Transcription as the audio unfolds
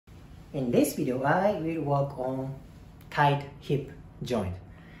In this video, I will work on tight hip joint.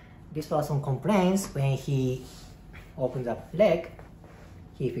 This person complains when he opens up leg,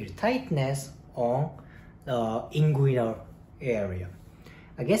 he feels tightness on the inguinal area.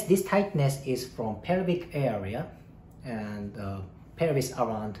 I guess this tightness is from pelvic area and pelvis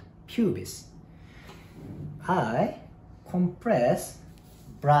around pubis. I compress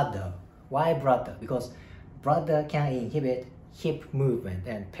bladder. Why bladder? Because bladder can inhibit hip movement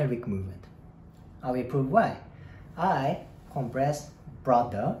and pelvic movement. I will prove why. I compress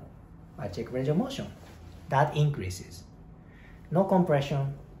bladder. I check range of motion. That increases. No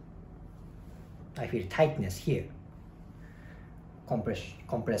compression. I feel tightness here.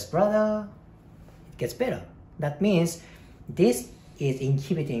 Compress bladder. It gets better. That means this is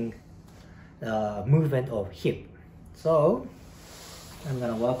inhibiting the movement of hip. So I'm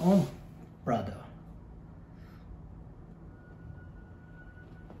gonna work on bladder.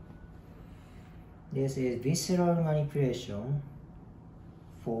 This is visceral manipulation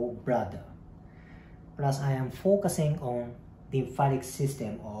for bladder. Plus I am focusing on lymphatic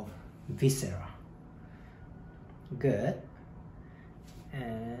system of viscera. Good.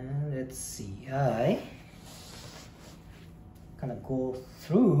 And let's see, I kind of go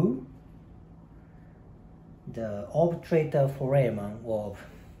through the obturator foramen of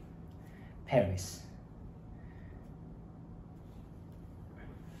pelvis.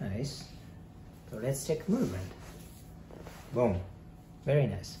 Nice. So let's check movement. Boom. Very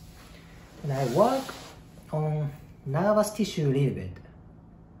nice. And I work on nervous tissue a little bit.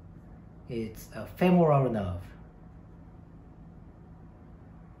 It's a femoral nerve.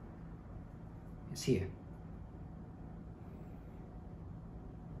 It's here.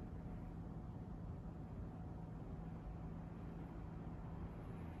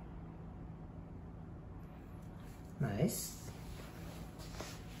 Nice.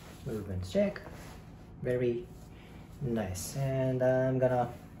 Movement check. Very nice. And I'm gonna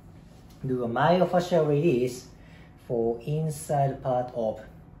do a myofascial release for inside part of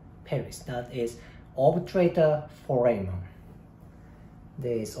pelvis. That is obturator foramen.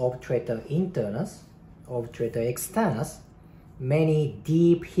 There is obturator internus, obturator externus. Many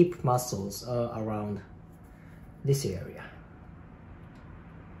deep hip muscles are around this area.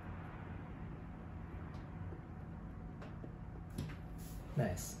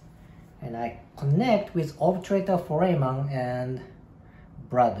 Nice. And I connect with obturator foramen and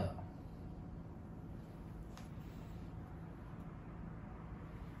bladder.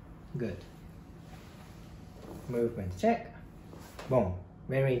 Good. Movement check. Boom.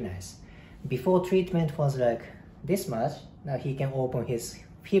 Very nice. Before treatment was like this much. Now he can open his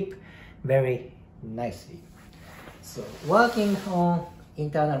hip very nicely. So working on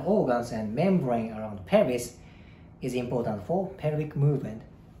internal organs and membrane around pelvis is important for pelvic movement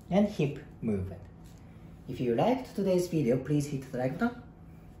and hip movement. If you liked today's video, please hit the like button,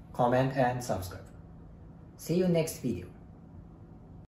 comment and subscribe. See you next video.